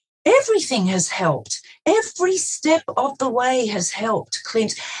everything has helped. Every step of the way has helped,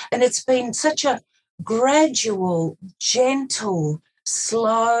 Clint. And it's been such a gradual, gentle,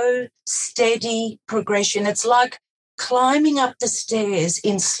 slow, steady progression. It's like climbing up the stairs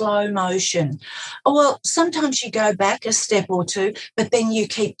in slow motion. Oh, well, sometimes you go back a step or two, but then you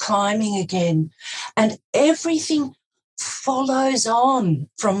keep climbing again. And everything follows on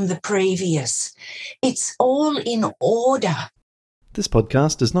from the previous. It's all in order. This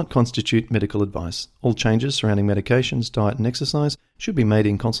podcast does not constitute medical advice. All changes surrounding medications, diet and exercise should be made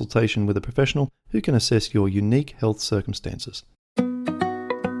in consultation with a professional who can assess your unique health circumstances.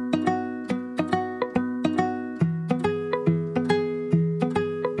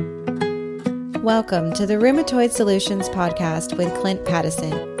 Welcome to the Rheumatoid Solutions podcast with Clint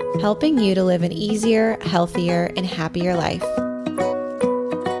Pattison, helping you to live an easier, healthier, and happier life.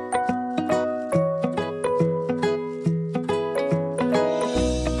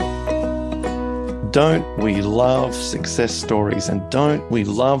 Don't we love success stories, and don't we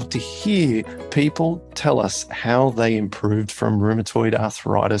love to hear people tell us how they improved from rheumatoid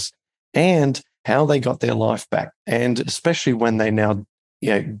arthritis and how they got their life back, and especially when they now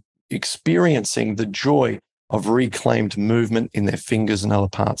experiencing the joy of reclaimed movement in their fingers and other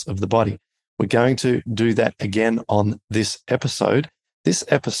parts of the body. We're going to do that again on this episode. This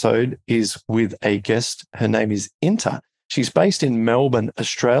episode is with a guest. Her name is Inta. She's based in Melbourne,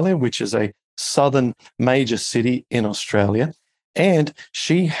 Australia, which is a southern major city in Australia. And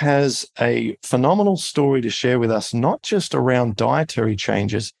she has a phenomenal story to share with us, not just around dietary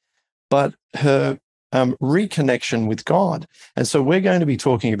changes, but her reconnection with God. And so we're going to be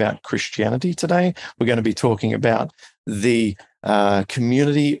talking about Christianity today. We're going to be talking about the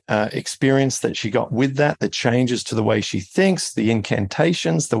community experience that she got with that, the changes to the way she thinks, the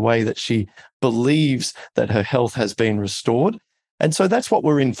incantations, the way that she believes that her health has been restored. And so that's what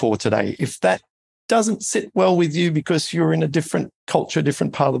we're in for today. If that doesn't sit well with you because you're in a different culture,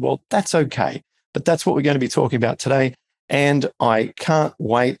 different part of the world, that's okay. But that's what we're going to be talking about today. And I can't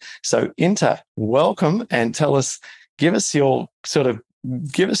wait. So Inta, welcome, and give us your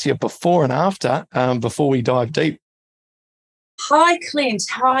before and after before we dive deep. Hi, Clint.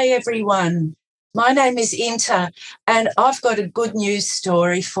 Hi, everyone. My name is Inta, and I've got a good news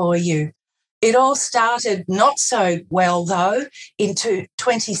story for you. It all started not so well, though, into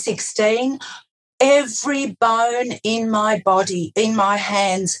 2016. Every bone in my body, in my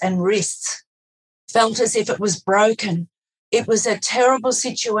hands and wrists, felt as if it was broken. It was a terrible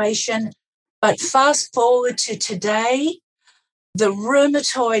situation. But fast forward to today, the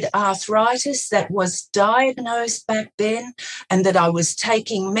rheumatoid arthritis that was diagnosed back then and that I was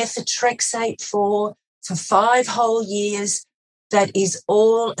taking methotrexate for 5 whole years, that is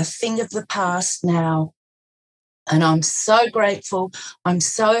all a thing of the past now. And I'm so grateful. I'm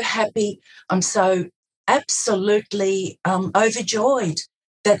so happy. I'm so absolutely overjoyed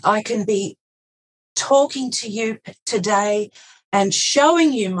that I can be talking to you today and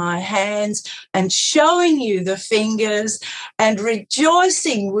showing you my hands and showing you the fingers and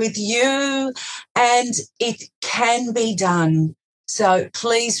rejoicing with you. And it can be done. So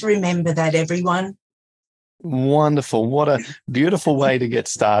please remember that, everyone. Wonderful. What a beautiful way to get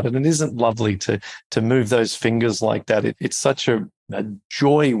started. And isn't it lovely to move those fingers like that? It's such a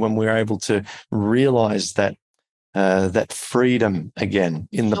joy when we're able to realize that freedom again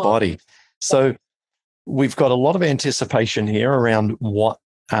in the body. So we've got a lot of anticipation here around what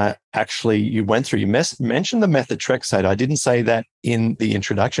actually you went through. You mentioned the methotrexate. I didn't say that in the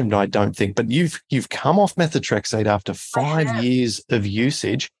introduction, I don't think, but you've come off methotrexate after 5 years of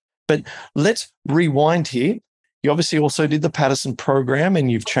usage. But let's rewind here. You obviously also did the Pattison program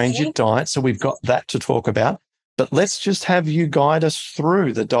and you've changed your diet. So we've got that to talk about. But let's just have you guide us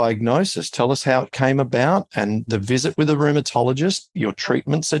through the diagnosis. Tell us how it came about and the visit with a rheumatologist, your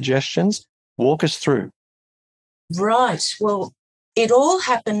treatment suggestions. Walk us through. Right. Well, it all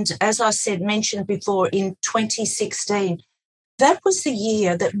happened, as I mentioned before, in 2016. That was the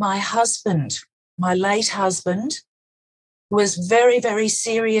year that my husband, my late husband, was very, very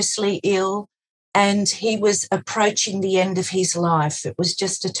seriously ill, and he was approaching the end of his life. It was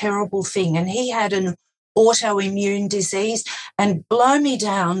just a terrible thing. And he had an autoimmune disease, and blow me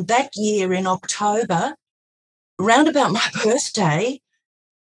down, that year in October, round about my birthday,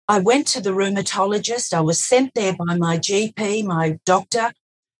 I went to the rheumatologist. I was sent there by my GP, my doctor,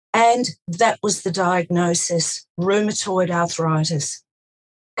 and that was the diagnosis, rheumatoid arthritis.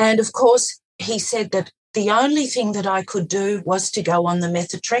 And of course, he said that the only thing that I could do was to go on the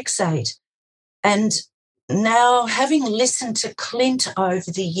methotrexate. And now, having listened to Clint over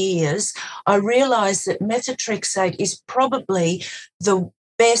the years, I realised that methotrexate is probably the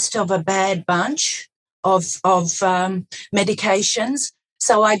best of a bad bunch of medications.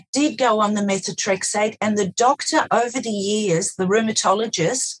 So I did go on the methotrexate, and the doctor over the years, the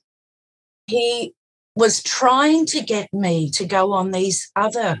rheumatologist, he was trying to get me to go on these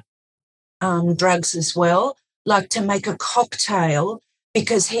other drugs as well, like to make a cocktail,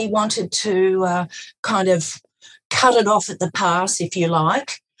 because he wanted to kind of cut it off at the pass, if you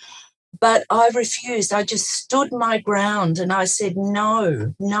like. But I refused. I just stood my ground and I said,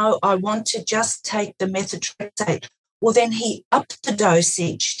 no, I want to just take the methotrexate. Well, then he upped the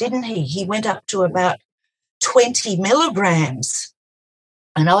dosage, didn't he? He went up to about 20 milligrams.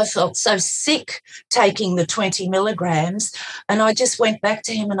 And I felt so sick taking the 20 milligrams. And I just went back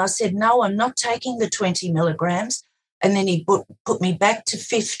to him and I said, no, I'm not taking the 20 milligrams. And then he put me back to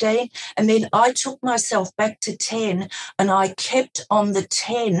 15. And then I took myself back to 10, and I kept on the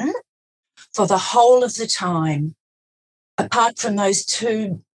 10 for the whole of the time, apart from those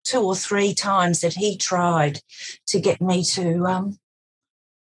two or three times that he tried to get me to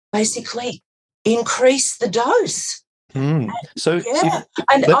basically increase the dose. So yeah,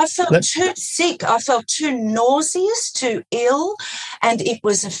 I felt too sick. I felt too nauseous, too ill, and it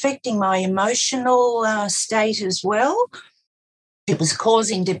was affecting my emotional state as well. It was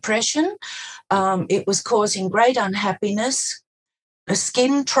causing depression. It was causing great unhappiness,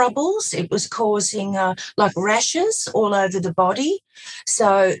 skin troubles. It was causing like rashes all over the body.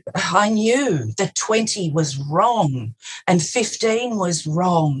 So I knew that 20 was wrong and 15 was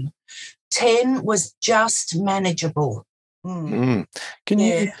wrong. 10 was just manageable. Can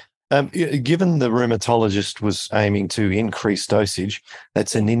you, given the rheumatologist was aiming to increase dosage,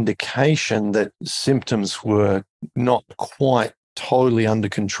 that's an indication that symptoms were not quite totally under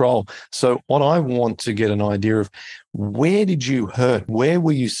control. So what I want to get an idea of, where did you hurt? Where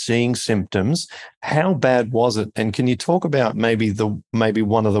were you seeing symptoms? How bad was it? And can you talk about maybe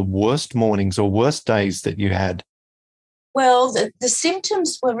one of the worst mornings or worst days that you had? Well, the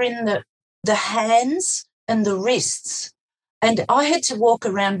symptoms were in the hands and the wrists. And I had to walk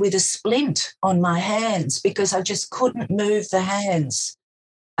around with a splint on my hands because I just couldn't move the hands.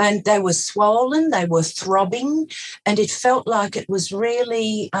 And they were swollen, they were throbbing, and it felt like it was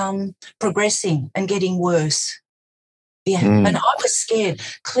really progressing and getting worse. Yeah, and I was scared.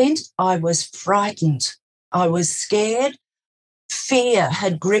 Clint, I was frightened. I was scared. Fear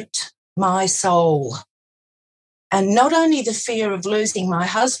had gripped my soul. And not only the fear of losing my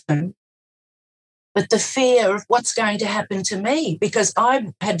husband, but the fear of what's going to happen to me, because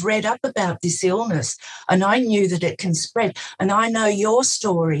I had read up about this illness and I knew that it can spread. And I know your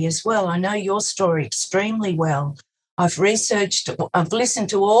story as well. I know your story extremely well. I've researched, I've listened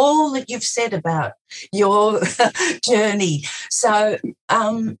to all that you've said about your journey. So,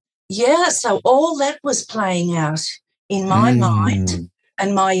 so all that was playing out in my mind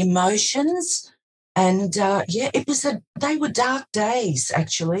and my emotions. And they were dark days,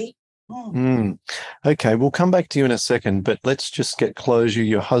 actually. Okay, we'll come back to you in a second, but let's just get closure.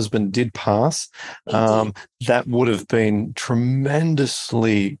 Your husband did pass. That would have been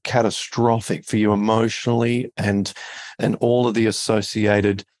tremendously catastrophic for you emotionally, and all of the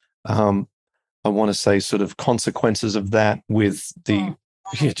associated, I want to say, sort of consequences of that with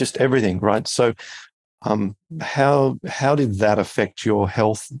just everything, right? So how did that affect your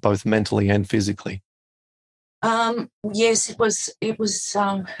health, both mentally and physically? Yes, it was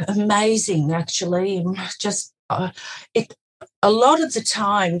amazing, actually. Just a lot of the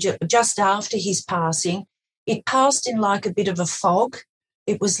time, just after his passing, it passed in like a bit of a fog.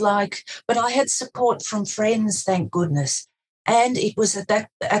 It was like, but I had support from friends, thank goodness. And it was at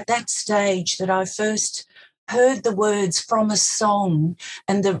that stage that I first heard the words from a song,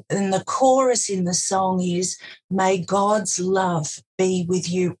 and the chorus in the song is, "May God's love be with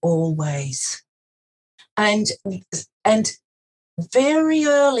you always." And very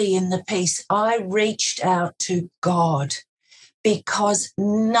early in the piece, I reached out to God because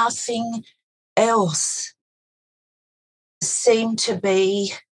nothing else seemed to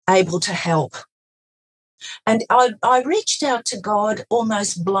be able to help. And I reached out to God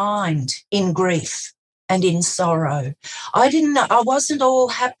almost blind in grief and in sorrow. I didn't know, I wasn't all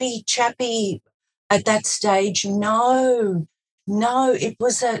happy chappy at that stage. No, it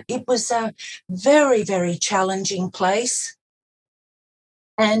was a very, very challenging place.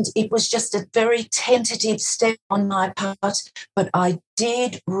 And it was just a very tentative step on my part, but I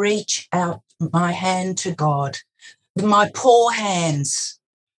did reach out my hand to God. My poor hands,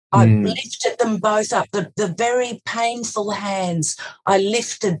 I lifted them both up, the very painful hands, I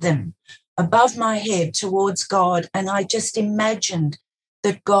lifted them above my head towards God, and I just imagined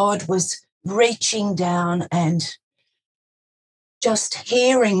that God was reaching down and just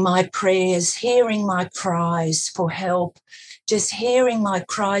hearing my prayers, hearing my cries for help, just hearing my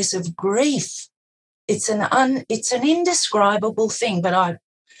cries of grief. It's an indescribable thing, but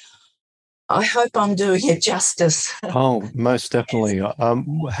I hope I'm doing it justice. Oh, most definitely.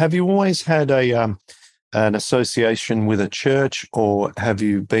 Have you always had an association with a church, or have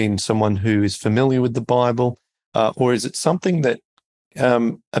you been someone who is familiar with the Bible, or is it something that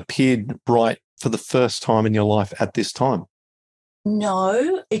appeared right for the first time in your life at this time?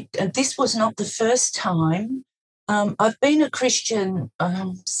 No, this was not the first time. I've been a Christian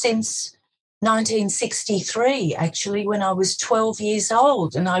since 1963, actually, when I was 12 years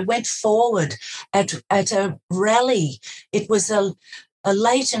old, and I went forward at a rally. It was a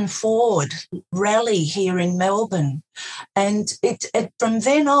Leighton Ford rally here in Melbourne, and from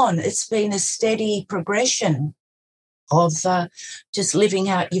then on, it's been a steady progression of just living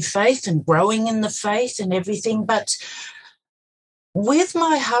out your faith and growing in the faith and everything. But with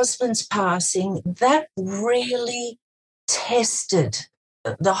my husband's passing, that really tested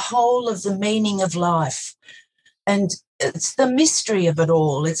the whole of the meaning of life. And it's the mystery of it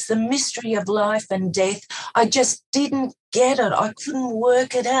all. It's the mystery of life and death. I just didn't get it. I couldn't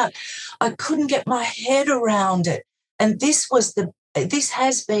work it out. I couldn't get my head around it. And this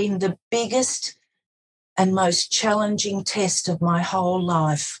has been the biggest and most challenging test of my whole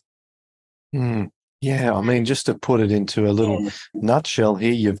life. Yeah, I mean, just to put it into a little nutshell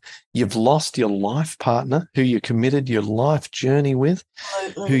here, you've lost your life partner who you committed your life journey with,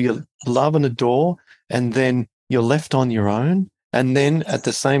 who you love and adore, and then you're left on your own. And then at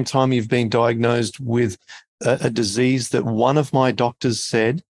the same time, you've been diagnosed with a disease that one of my doctors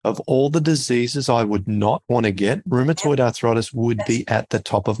said, of all the diseases I would not want to get, rheumatoid arthritis would be at the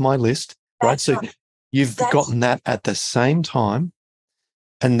top of my list, right? So you've gotten that at the same time.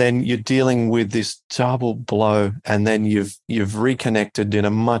 And then you're dealing with this double blow, and then you've reconnected in a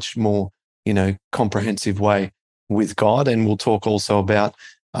much more, comprehensive way with God. And we'll talk also about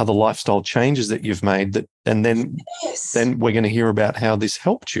other lifestyle changes that you've made. Then we're going to hear about how this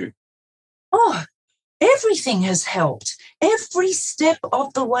helped you. Oh, everything has helped. Every step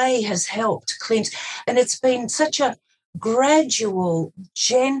of the way has helped, Clint. And it's been such a gradual,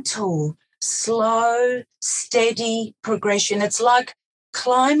 gentle, slow, steady progression. It's like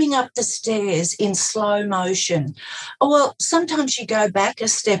climbing up the stairs in slow motion. Well, sometimes you go back a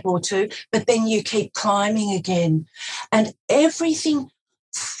step or two, but then you keep climbing again. And everything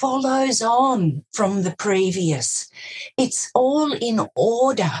follows on from the previous. It's all in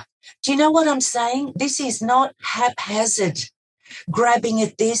order. Do you know what I'm saying? This is not haphazard, grabbing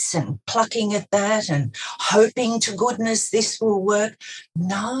at this and plucking at that and hoping to goodness this will work.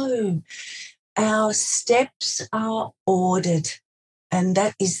 No, our steps are ordered. And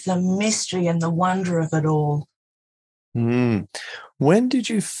that is the mystery and the wonder of it all. When did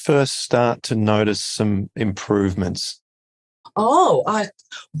you first start to notice some improvements? The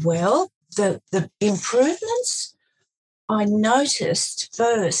improvements I noticed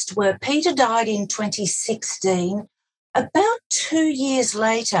first were Peter died in 2016, about 2 years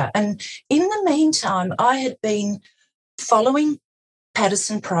later. And in the meantime, I had been following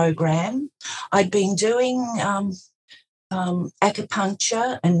Paddison program. I'd been doing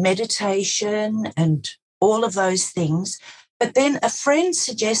acupuncture and meditation and all of those things. But then a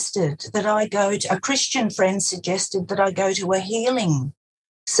Christian friend suggested that I go to a healing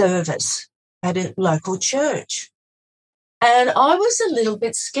service at a local church. And I was a little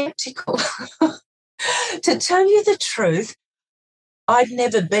bit skeptical. To tell you the truth, I'd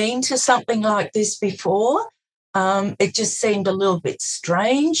never been to something like this before. It just seemed a little bit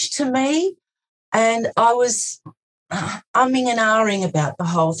strange to me. And I was umming and ahhing about the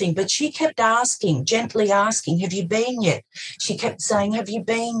whole thing, but she kept gently asking, have you been yet? She kept saying, have you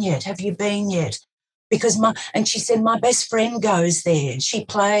been yet? Have you been yet? And she said, my best friend goes there. She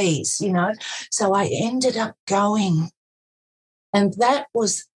plays, So I ended up going. And that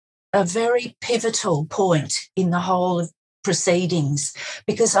was a very pivotal point in the whole of proceedings,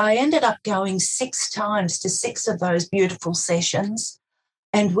 because I ended up going 6 times to 6 of those beautiful sessions.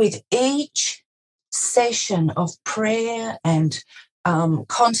 And with each session of prayer and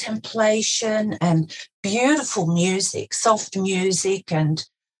contemplation and beautiful music, soft music, and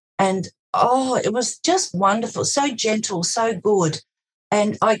it was just wonderful, so gentle, so good.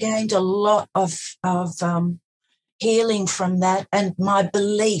 And I gained a lot of healing from that, and my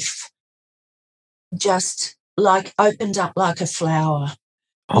belief just opened up like a flower.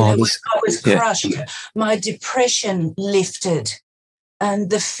 I was crushed. Yeah. My depression lifted.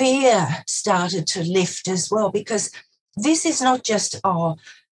 And the fear started to lift as well, because this is not just a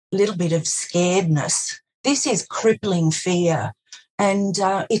little bit of scaredness. This is crippling fear. and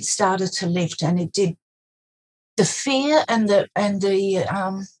it started to lift, and it did. The fear and the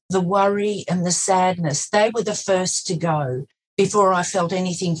worry and the sadness, they were the first to go before I felt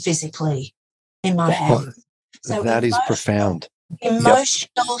anything physically in my head. So that is profound.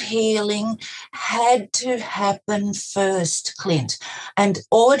 Emotional healing had to happen first, Clint. And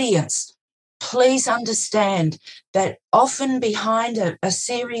audience, please understand that often behind a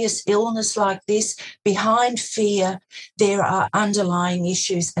serious illness like this, behind fear, there are underlying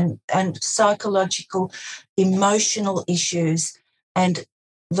issues and psychological, emotional issues. And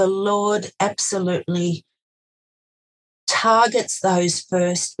the Lord absolutely targets those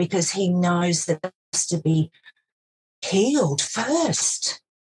first because he knows that it has to be healed first.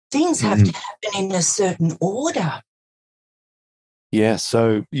 Things have to happen in a certain order. Yeah,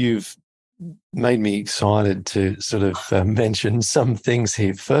 so you've made me excited to sort of mention some things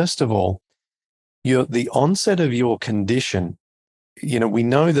here. First of all, the onset of your condition, we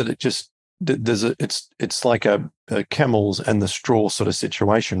know that it's like a camels and the straw sort of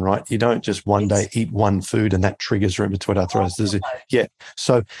situation, right? You don't just one day eat one food and that triggers rheumatoid arthritis.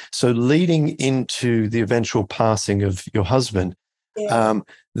 So leading into the eventual passing of your husband,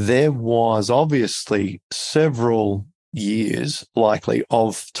 there was obviously several years likely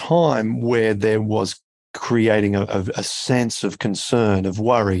of time where there was creating a sense of concern, of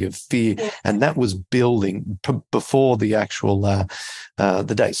worry, of fear, and that was building before the actual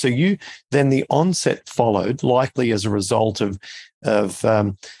the day. So then the onset followed, likely as a result of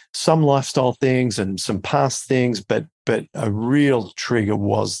some lifestyle things and some past things, but a real trigger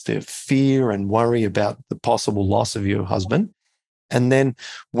was the fear and worry about the possible loss of your husband. And then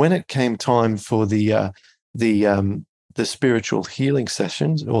when it came time for the spiritual healing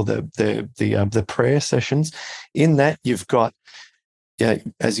sessions or the prayer sessions, in that you've got,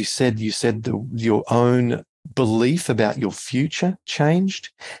 as you said your own belief about your future changed,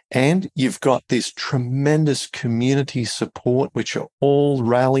 and you've got this tremendous community support which are all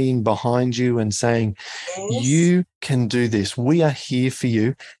rallying behind you and saying, you can do this, we are here for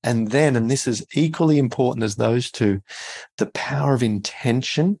you. And then, and this is equally important as those two, the power of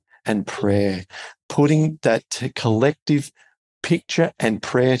intention and prayer, putting that collective picture and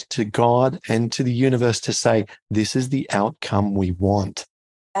prayer to God and to the universe to say, this is the outcome we want.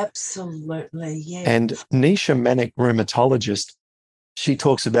 Absolutely, yeah. And Nisha Manek, rheumatologist, she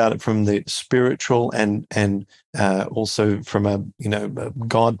talks about it from the spiritual and also from a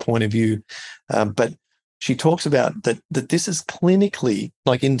God point of view, but she talks about that this is clinically,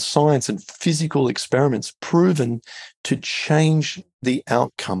 like in science and physical experiments, proven to change the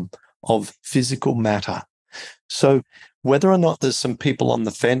outcome of physical matter. So whether or not there's some people on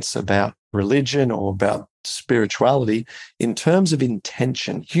the fence about religion or about spirituality, in terms of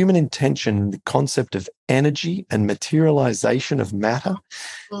intention, human intention, and the concept of energy and materialization of matter,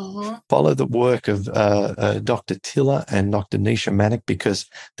 follow the work of Dr. Tiller and Dr. Nisha Manek, because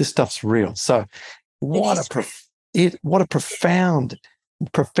this stuff's real. So what a profound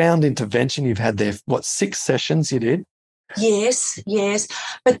intervention you've had there. What, 6 sessions you did? Yes.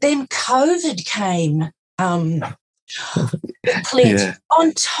 But then COVID came, Clint.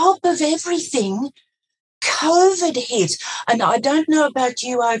 On top of everything, COVID hit. And I don't know about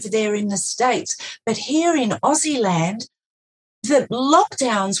you over there in the States, but here in Aussie land, the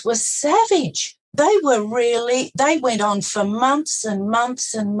lockdowns were savage. They went on for months and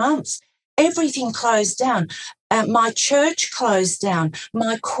months and months. Everything closed down. My church closed down.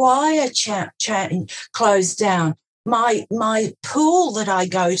 My choir closed down. My pool that I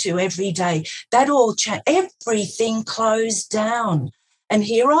go to every day, that all changed. Everything closed down. And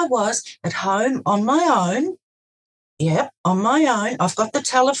here I was at home on my own. Yep, on my own. I've got the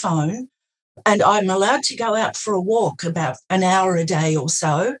telephone and I'm allowed to go out for a walk about an hour a day or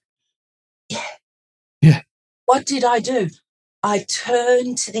so. Yeah. What did I do? I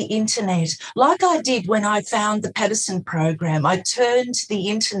turned to the internet, like I did when I found the Paddison program. I turned to the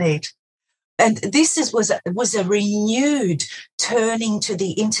internet. And this was a renewed turning to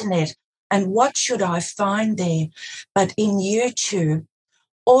the internet. And what should I find there? But in YouTube,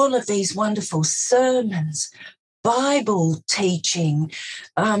 all of these wonderful sermons, Bible teaching,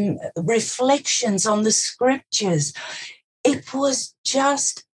 reflections on the scriptures. It was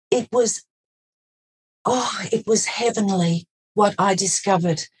heavenly what I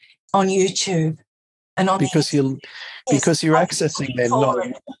discovered on YouTube. And on because you're accessing their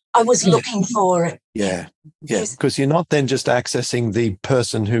knowledge. I was looking for it. Yeah. Yes. Because you're not then just accessing the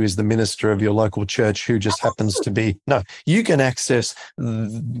person who is the minister of your local church who just happens to be. No, you can access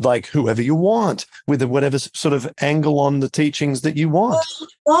like whoever you want with whatever sort of angle on the teachings that you want.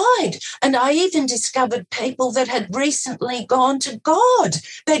 Right. And I even discovered people that had recently gone to God.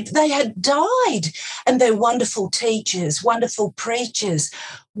 They had died, and they're wonderful teachers, wonderful preachers,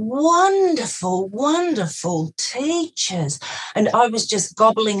 wonderful, wonderful teachers. And I was just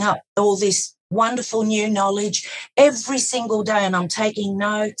gobbling up all this wonderful new knowledge every single day, and I'm taking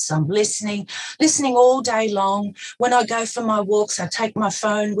notes, I'm listening all day long. When I go for my walks, I take my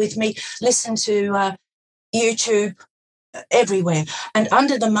phone with me, listen to YouTube, everywhere. And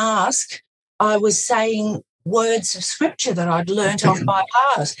under the mask, I was saying words of scripture that I'd learnt off by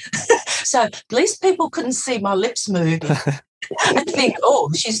heart. So at least people couldn't see my lips moving and think,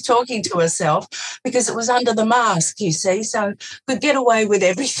 oh, she's talking to herself, because it was under the mask, you see, so could get away with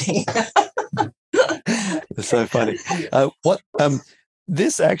everything. It's so funny.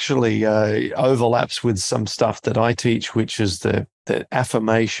 This actually overlaps with some stuff that I teach, which is the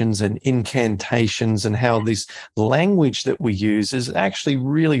affirmations and incantations, and how this language that we use is actually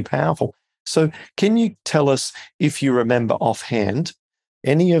really powerful. So can you tell us, if you remember offhand,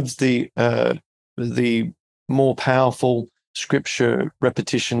 any of the more powerful scripture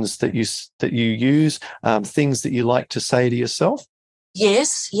repetitions that you use, things that you like to say to yourself?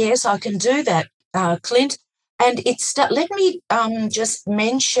 Yes, I can do that, Clint. And let me just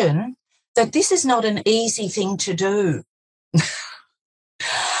mention that this is not an easy thing to do.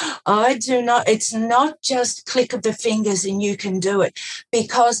 It's not just click of the fingers and you can do it,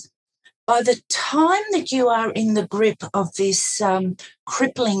 because by the time that you are in the grip of this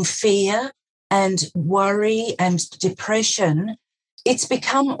crippling fear and worry and depression, it's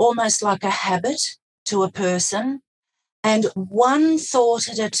become almost like a habit to a person. And one thought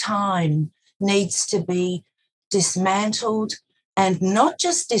at a time needs to be dismantled, and not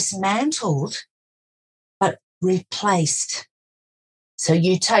just dismantled, but replaced. So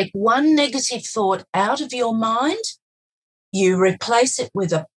you take one negative thought out of your mind, you replace it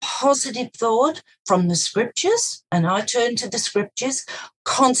with a positive thought from the scriptures, and I turn to the scriptures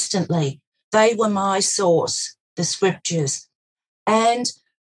constantly. They were my source, the scriptures. And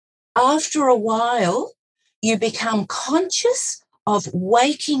after a while, you become conscious of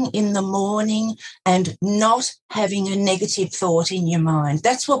waking in the morning and not having a negative thought in your mind.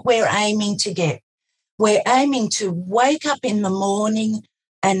 That's what we're aiming to get. We're aiming to wake up in the morning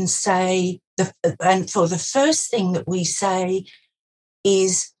and for the first thing that we say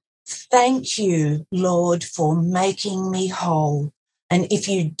is, thank you, Lord, for making me whole. And if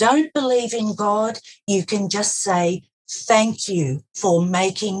you don't believe in God, you can just say, thank you for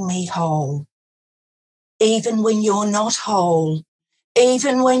making me whole. Even when you're not whole,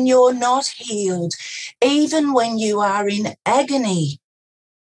 even when you're not healed, even when you are in agony,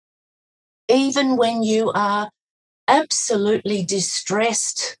 even when you are absolutely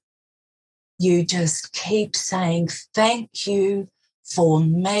distressed, you just keep saying, thank you for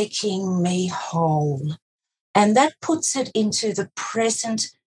making me whole. And that puts it into the present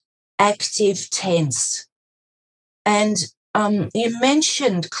active tense. And you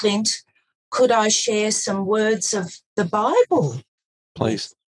mentioned, Clint, could I share some words of the Bible?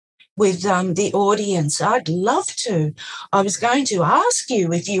 Please. With the audience? I'd love to. I was going to ask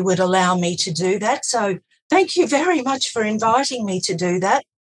you if you would allow me to do that. So thank you very much for inviting me to do that.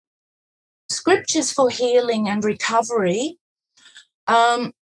 Scriptures for healing and recovery.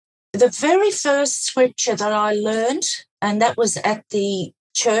 The very first scripture that I learned, and that was at the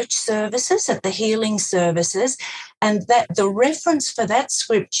church services, at the healing services, and that the reference for that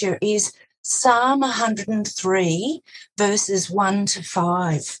scripture is Psalm 103, verses 1 to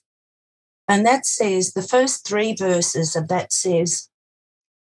 5. And that says, the first 3 verses of that says,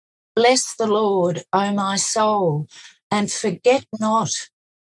 bless the Lord, O my soul, and forget not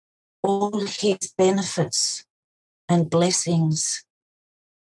all his benefits and blessings,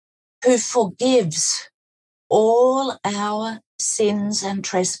 who forgives all our sins and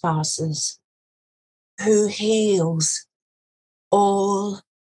trespasses, who heals all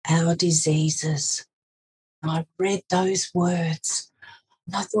our diseases. And I read those words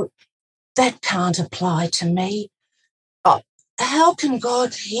and I thought, that can't apply to me. How can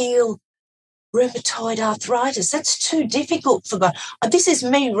God heal rheumatoid arthritis? That's too difficult for God. This is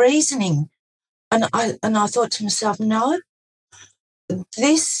me reasoning. And I thought to myself, no,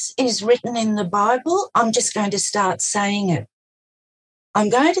 this is written in the Bible. I'm just going to start saying it. I'm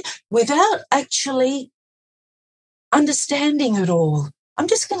going to, without actually understanding it all, I'm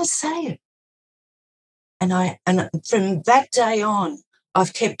just going to say it. And from that day on,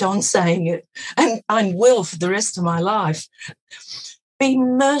 I've kept on saying it and will for the rest of my life. Be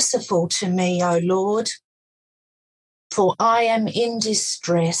merciful to me, O Lord, for I am in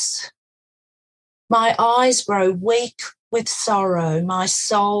distress. My eyes grow weak with sorrow, my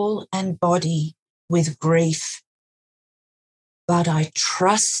soul and body with grief. But I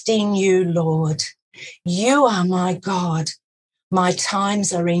trust in you, Lord. You are my God. My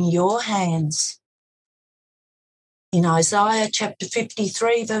times are in your hands. In Isaiah chapter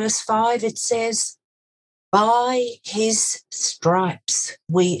 53, verse 5, it says, by his stripes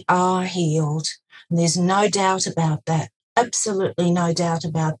we are healed. And there's no doubt about that. Absolutely no doubt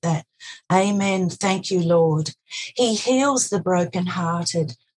about that. Amen. Thank you, Lord. He heals the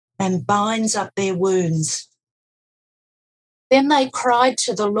brokenhearted and binds up their wounds. Then they cried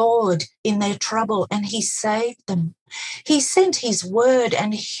to the Lord in their trouble, and he saved them. He sent his word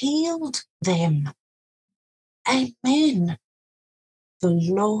and healed them. Amen. The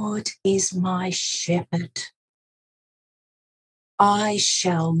Lord is my shepherd. I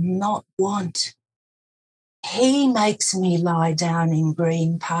shall not want. He makes me lie down in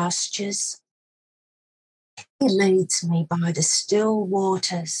green pastures. He leads me by the still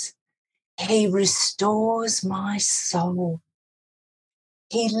waters. He restores my soul.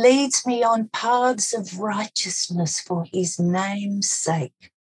 He leads me on paths of righteousness for his name's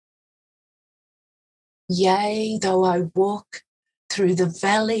sake. Yea, though I walk through the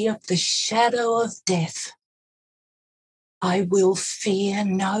valley of the shadow of death, I will fear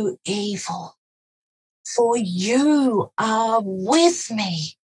no evil, for you are with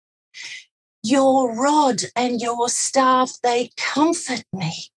me. Your rod and your staff, they comfort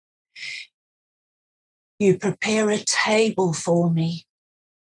me. You prepare a table for me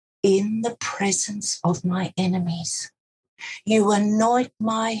in the presence of my enemies. You anoint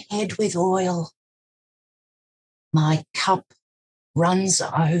my head with oil. My cup runs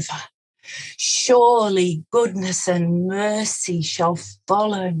over. Surely goodness and mercy shall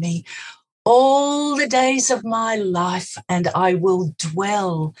follow me all the days of my life, and I will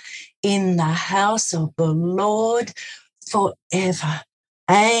dwell in the house of the Lord forever.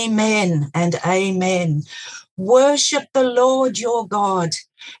 Amen and amen. Worship the Lord your God,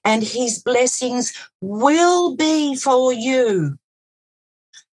 and his blessings will be for you,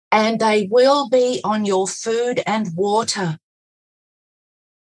 and they will be on your food and water.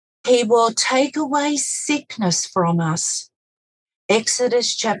 He will take away sickness from us.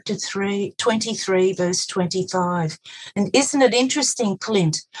 Exodus chapter 23, verse 25. And isn't it interesting,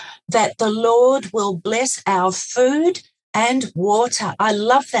 Clint, that the Lord will bless our food and water? I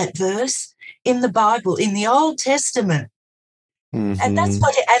love that verse in the Bible, in the Old Testament. Mm-hmm. And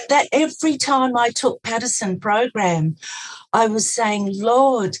that every time I took Paddison program, I was saying,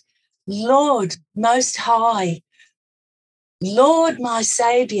 Lord, Most High, Lord, my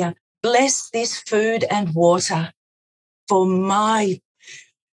Saviour, bless this food and water for my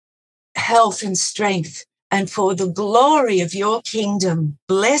health and strength and for the glory of your kingdom.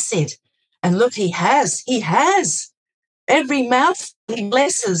 Bless it. And look, he has. Every mouth he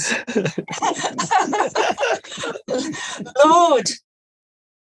blesses. Lord,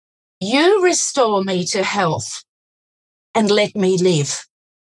 you restore me to health and let me live.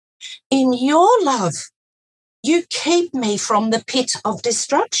 In your love, you keep me from the pit of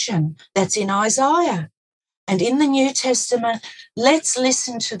destruction. That's in Isaiah. And in the New Testament, let's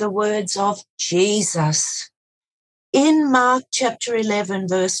listen to the words of Jesus. In Mark chapter 11,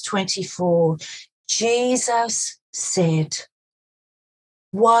 verse 24, Jesus said,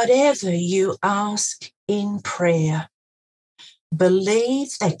 whatever you ask in prayer,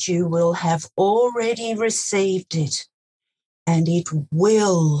 believe that you will have already received it, and it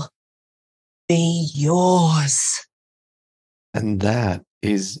will be yours. And that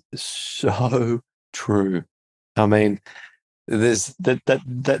is so true. I mean, there's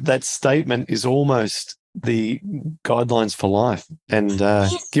that statement is almost the guidelines for life, and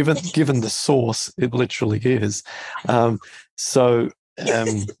given the source, it literally is.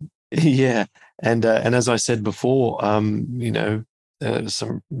 Yeah, and as I said before,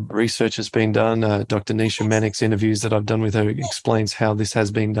 some research has been done. Dr. Nisha Manik's interviews that I've done with her explains how this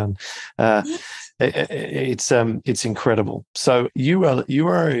has been done. It's incredible. So you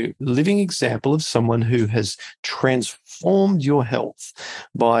are a living example of someone who has transformed your health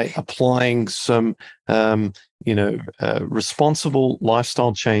by applying some responsible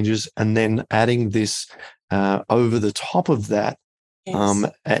lifestyle changes, and then adding this over the top of that. Yes.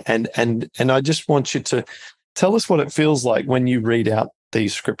 And I just want you to tell us what it feels like when you read out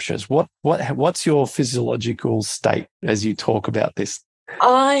these scriptures. What's your physiological state as you talk about this?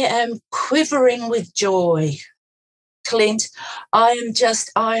 I am quivering with joy. Clint, I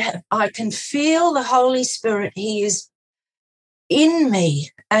can feel the Holy Spirit. He is in me,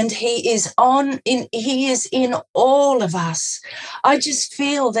 and he is in all of us. I just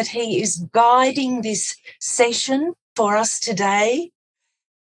feel that he is guiding this session for us today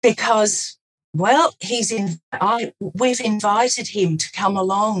because, well, we've invited him to come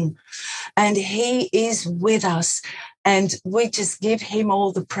along, and he is with us, and we just give him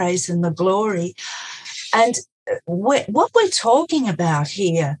all the praise and the glory. And what we're talking about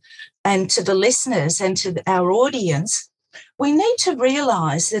here, and to the listeners and to our audience, we need to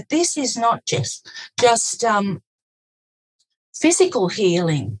realise that this is not just physical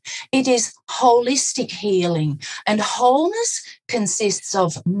healing. It is holistic healing, and wholeness consists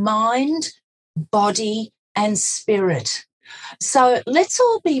of mind, body, and spirit. So let's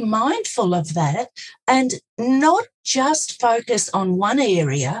all be mindful of that and not just focus on one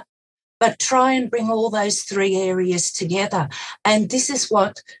area, but try and bring all those three areas together. And this is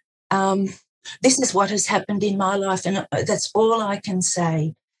what has happened in my life, and that's all I can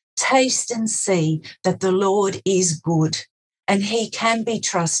say. Taste and see that the Lord is good and he can be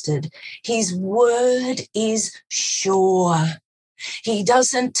trusted. His word is sure. He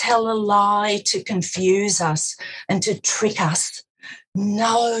doesn't tell a lie to confuse us and to trick us.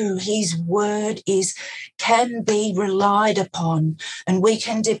 No, his word can be relied upon, and we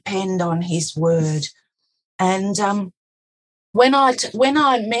can depend on his word. And when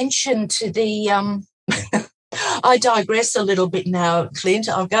I mentioned to the I digress a little bit now, Clint.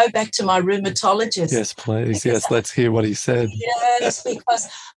 I'll go back to my rheumatologist. Yes, please. Yes, let's hear what he said. Yes, because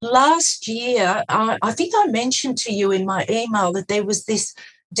last year, I think I mentioned to you in my email that there was this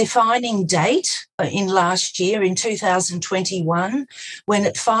defining date in last year, in 2021, when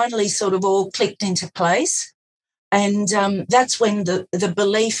it finally sort of all clicked into place. And that's when the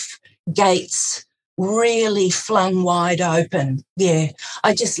belief gates really flung wide open. Yeah,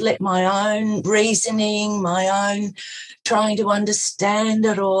 I just let my own reasoning, my own trying to understand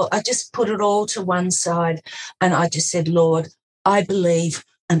it all, I just put it all to one side. And I just said, Lord, I believe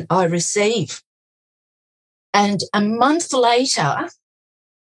and I receive. And a month later,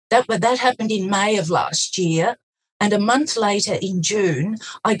 that happened in May of last year. And a month later in June,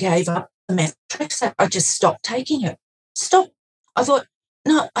 I gave up the methotrexate. I just stopped taking it. Stop. I thought,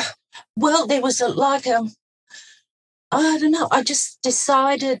 no, well, there was I don't know. I just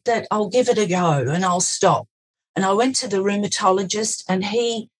decided that I'll give it a go and I'll stop. And I went to the rheumatologist, and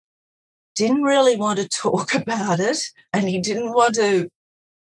he didn't really want to talk about it, and he didn't want to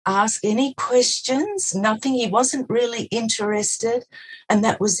ask any questions, nothing. He wasn't really interested, and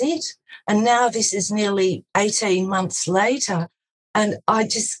that was it. And now this is nearly 18 months later, and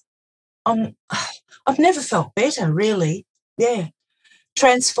I've never felt better, really. Yeah,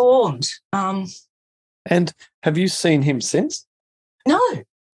 transformed. And have you seen him since? No,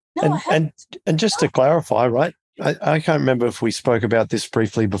 I haven't. And just to clarify, right? I can't remember if we spoke about this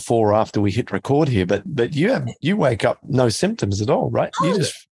briefly before or after we hit record here, but you wake up no symptoms at all, right? No. You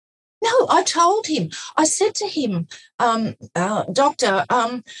just. No, I told him. I said to him, Doctor,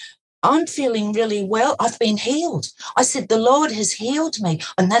 I'm feeling really well. I've been healed. I said, the Lord has healed me.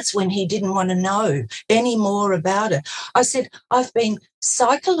 And that's when he didn't want to know any more about it. I said, I've been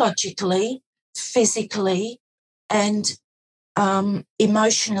psychologically, physically, and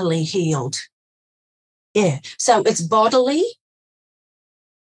emotionally healed. Yeah. So it's bodily,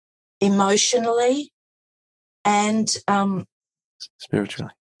 emotionally, and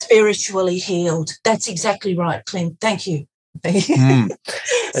spiritually healed. That's exactly right, Clint. Thank you.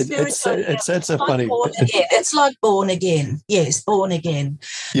 It's a funny. It's like born again. Yes, born again.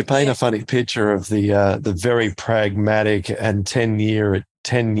 You paint a funny picture of the very pragmatic and 10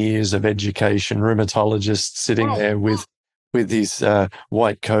 years of education rheumatologist sitting there with his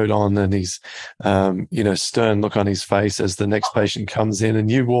white coat on and his stern look on his face as the next patient comes in,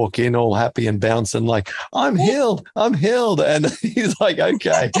 and you walk in all happy and bouncing like, I'm healed, and he's like,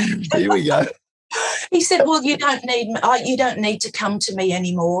 okay, here we go. He said, well, you don't need to come to me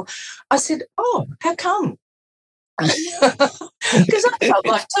anymore. I said, oh, how come? Because I felt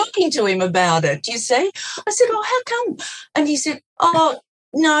like talking to him about it, you see. I said, oh, how come? And he said, oh,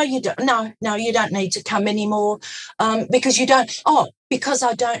 no, you don't. No, you don't need to come anymore because you don't. Oh, because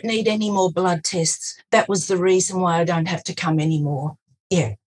I don't need any more blood tests. That was the reason why I don't have to come anymore.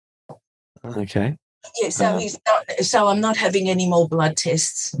 Yeah. Okay. Yeah. So I'm not having any more blood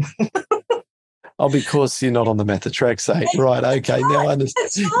tests. Oh, because you're not on the methotrexate, right? Okay, right. Now I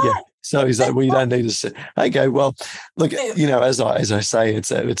understand. Right. Yeah. So he's like, well, you don't need to sit. Okay, well, look, as I say,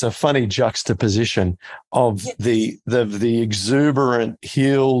 it's a funny juxtaposition of the exuberant,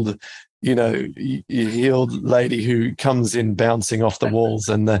 healed, you healed lady who comes in bouncing off the walls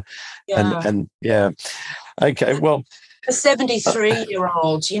and yeah. Okay, well, a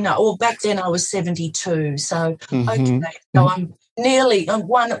 73-year-old, or back then I was 72. So, okay, so I'm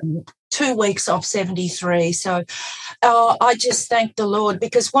 2 weeks off 73. So I just thank the Lord,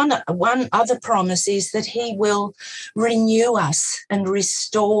 because one other promise is that he will renew us and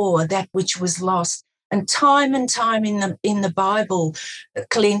restore that which was lost. And time in the Bible,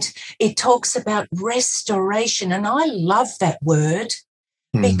 Clint, it talks about restoration. And I love that word.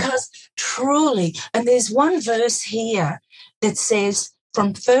 Because truly, and there's one verse here that says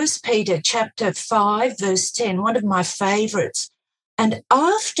from 1 Peter chapter 5, verse 10, one of my favorites. And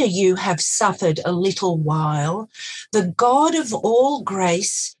after you have suffered a little while, the God of all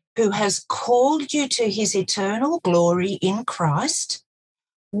grace, who has called you to his eternal glory in Christ,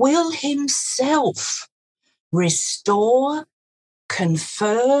 will himself restore,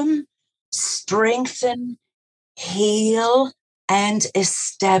 confirm, strengthen, heal, and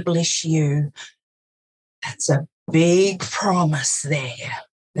establish you. That's a big promise there.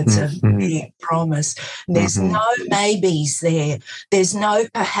 It's a big promise. There's no maybes there. There's no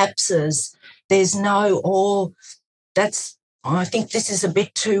perhapses. There's no, I think this is a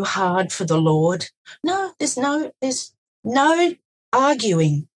bit too hard for the Lord. No, there's no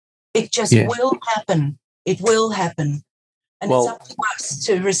arguing. It just will happen. It will happen. And it's up to us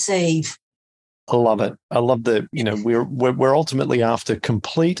to receive. I love it. I love we're ultimately after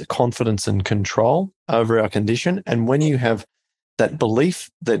complete confidence and control over our condition. And when you have that belief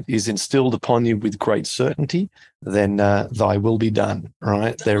that is instilled upon you with great certainty, then thy will be done,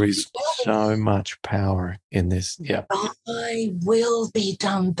 right? There is so much power in this. Yeah. Thy will be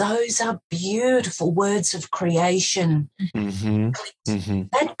done. Those are beautiful words of creation.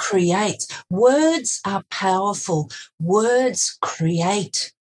 That creates. Words are powerful. Words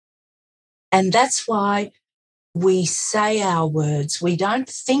create. And that's why we say our words. We don't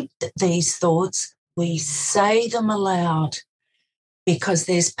think these thoughts. We say them aloud, because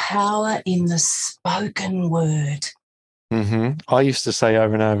there's power in the spoken word. I used to say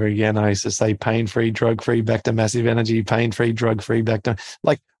over and over again, pain-free, drug-free, back to massive energy, pain-free, drug-free, back to...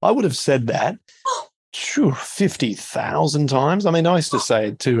 I would have said that 50,000 times. I mean, I used to say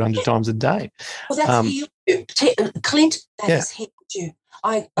it 200 times a day. Well, that's healed you. Clint, that has healed you.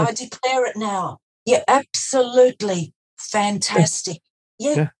 I declare it now. Yeah, absolutely fantastic.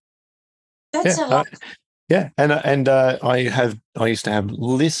 Yeah. That's a lot. Yeah, and I used to have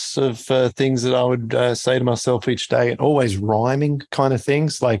lists of things that I would say to myself each day, and always rhyming kind of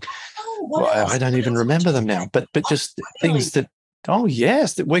things. I don't even remember them now, but just things that. Oh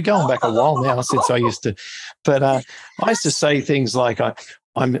yes, we're going back a while now since I used to. But I used to say things like,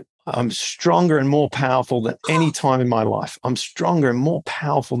 I'm stronger and more powerful than any time in my life. I'm stronger and more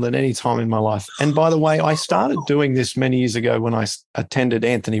powerful than any time in my life. And by the way, I started doing this many years ago when I attended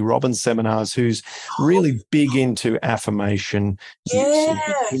Anthony Robbins seminars, who's really big into affirmation,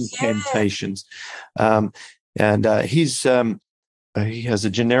 incantations. He has a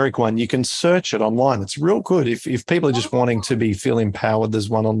generic one. You can search it online. It's real good. If people are just wanting to feel empowered, there's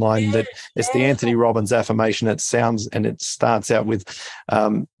one online that it's the Anthony Robbins affirmation. It starts out with,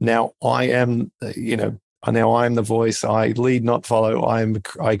 now I am, now I am the voice. I lead, not follow.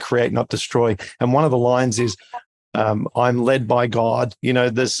 I create, not destroy. And one of the lines is, I'm led by God.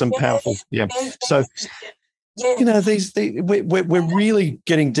 There's some powerful, So, we're really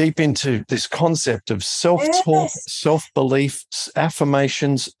getting deep into this concept of self-talk, self-belief,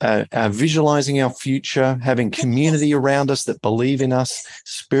 affirmations, visualizing our future, having community around us that believe in us,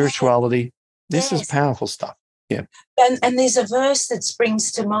 spirituality. This is powerful stuff. Yeah. And there's a verse that springs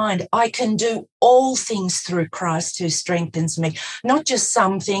to mind. I can do all things through Christ who strengthens me. Not just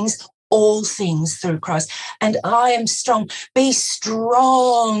some things, all things through Christ. And I am strong. Be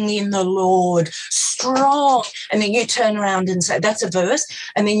strong in the Lord. Strong. And then you turn around and say, that's a verse.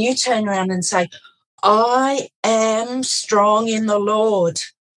 And then you turn around and say, I am strong in the Lord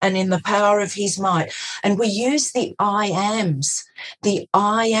and in the power of his might. And we use the I ams, the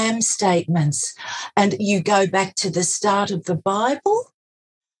I am statements. And you go back to the start of the Bible,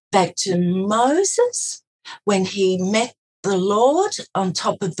 back to Moses, when he met the Lord on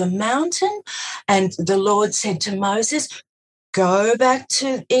top of the mountain, and the Lord said to Moses, go back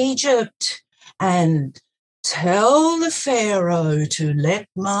to Egypt and tell the Pharaoh to let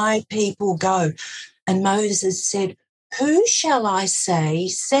my people go. And Moses said, who shall I say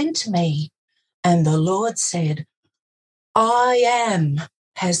sent me? And the Lord said, I am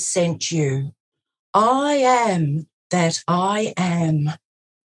has sent you. I am that I am.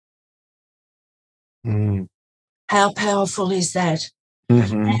 How powerful is that?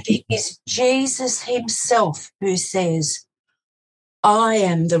 And it is Jesus himself who says, I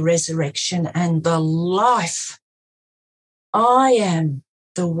am the resurrection and the life. I am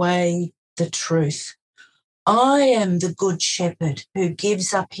the way, the truth. I am the good shepherd who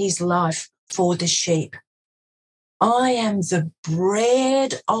gives up his life for the sheep. I am the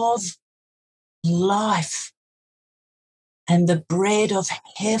bread of life and the bread of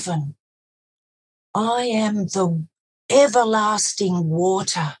heaven. I am the everlasting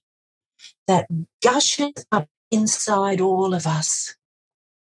water that gushes up inside all of us.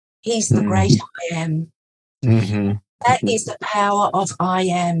 He's the great I am. That is the power of I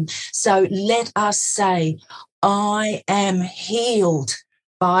am. So let us say, I am healed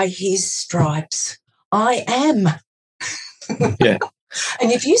by his stripes. I am. Yeah.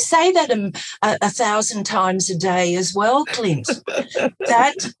 And if you say that 1,000 times a day as well, Clint,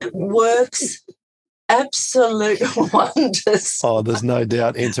 that works absolute wonders. Oh, there's no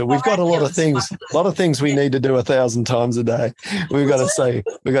doubt, Inta. We've got a lot of things we need to do 1,000 times a day. We've got to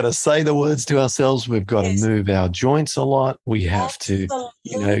say the words to ourselves. We've got to move our joints a lot. We have to,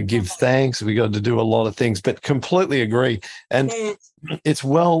 give thanks. We've got to do a lot of things, but completely agree. And it's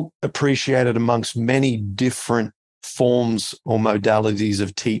well appreciated amongst many different forms or modalities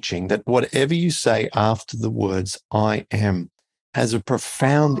of teaching that whatever you say after the words I am has a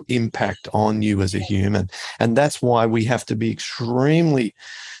profound impact on you as a human. And that's why we have to be extremely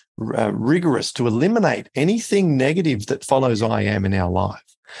rigorous to eliminate anything negative that follows I am in our life.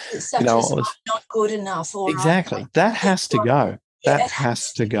 Such as I'm not good enough. Or exactly. That has to go. That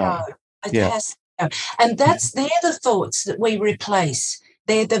has to go. It has to go. And they're the thoughts that we replace.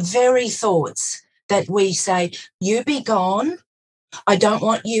 They're the very thoughts that we say, you be gone. I don't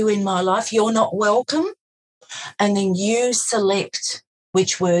want you in my life. You're not welcome. And then you select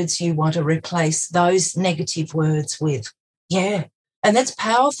which words you want to replace those negative words with. Yeah. And that's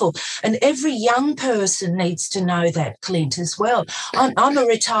powerful. And every young person needs to know that, Clint, as well. I'm a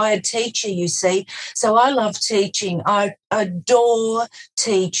retired teacher, you see, so I love teaching. I adore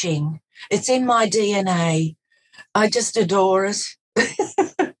teaching. It's in my DNA. I just adore it.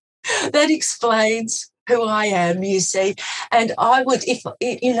 That explains who I am, you see. And I would,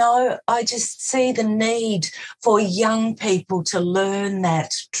 I just see the need for young people to learn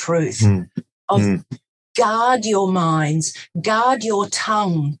that truth of guard your minds, guard your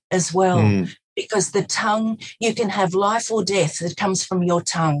tongue as well, because the tongue, you can have life or death that comes from your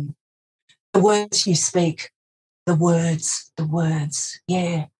tongue. The words you speak, the words,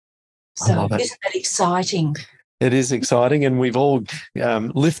 yeah. So isn't that exciting? It is exciting, and we've all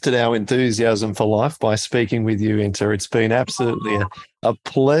lifted our enthusiasm for life by speaking with you, Inta. It's been absolutely a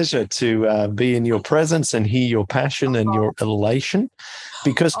pleasure to be in your presence and hear your passion and your elation,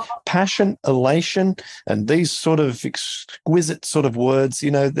 because passion, elation, and these sort of exquisite sort of words,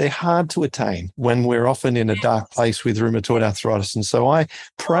 they're hard to attain when we're often in a dark place with rheumatoid arthritis. And so I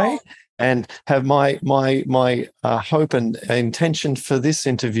pray and have my hope and intention for this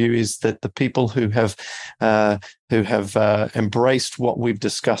interview is that the people who have embraced what we've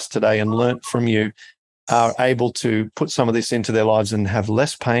discussed today and learnt from you are able to put some of this into their lives and have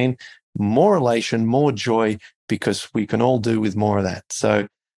less pain, more elation, more joy, because we can all do with more of that. So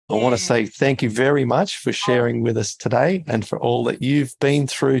I want to say thank you very much for sharing with us today and for all that you've been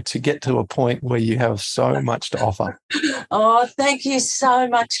through to get to a point where you have so much to offer. Oh, thank you so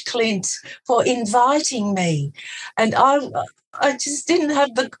much, Clint, for inviting me. And I just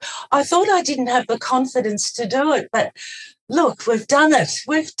I thought I didn't have the confidence to do it, but look, we've done it.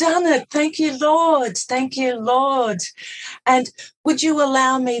 We've done it. Thank you, Lord. Thank you, Lord. And would you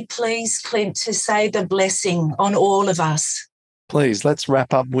allow me, please, Clint, to say the blessing on all of us? Please, let's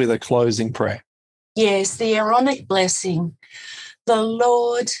wrap up with a closing prayer. Yes, the Aaronic blessing. The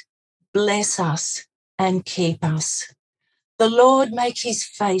Lord bless us and keep us. The Lord make his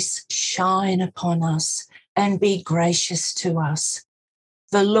face shine upon us and be gracious to us.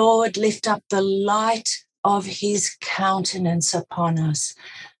 The Lord lift up the light of his countenance upon us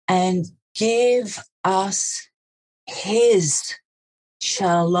and give us his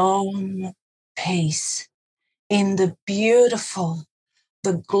shalom peace. In the beautiful,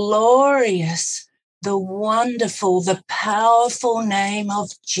 the glorious, the wonderful, the powerful name of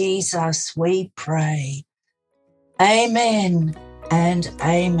Jesus, we pray. Amen and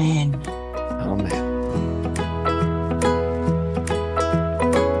amen. Amen.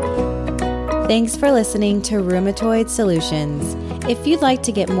 Thanks for listening to Rheumatoid Solutions. If you'd like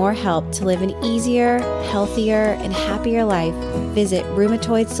to get more help to live an easier, healthier, and happier life, visit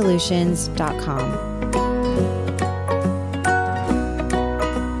rheumatoidsolutions.com.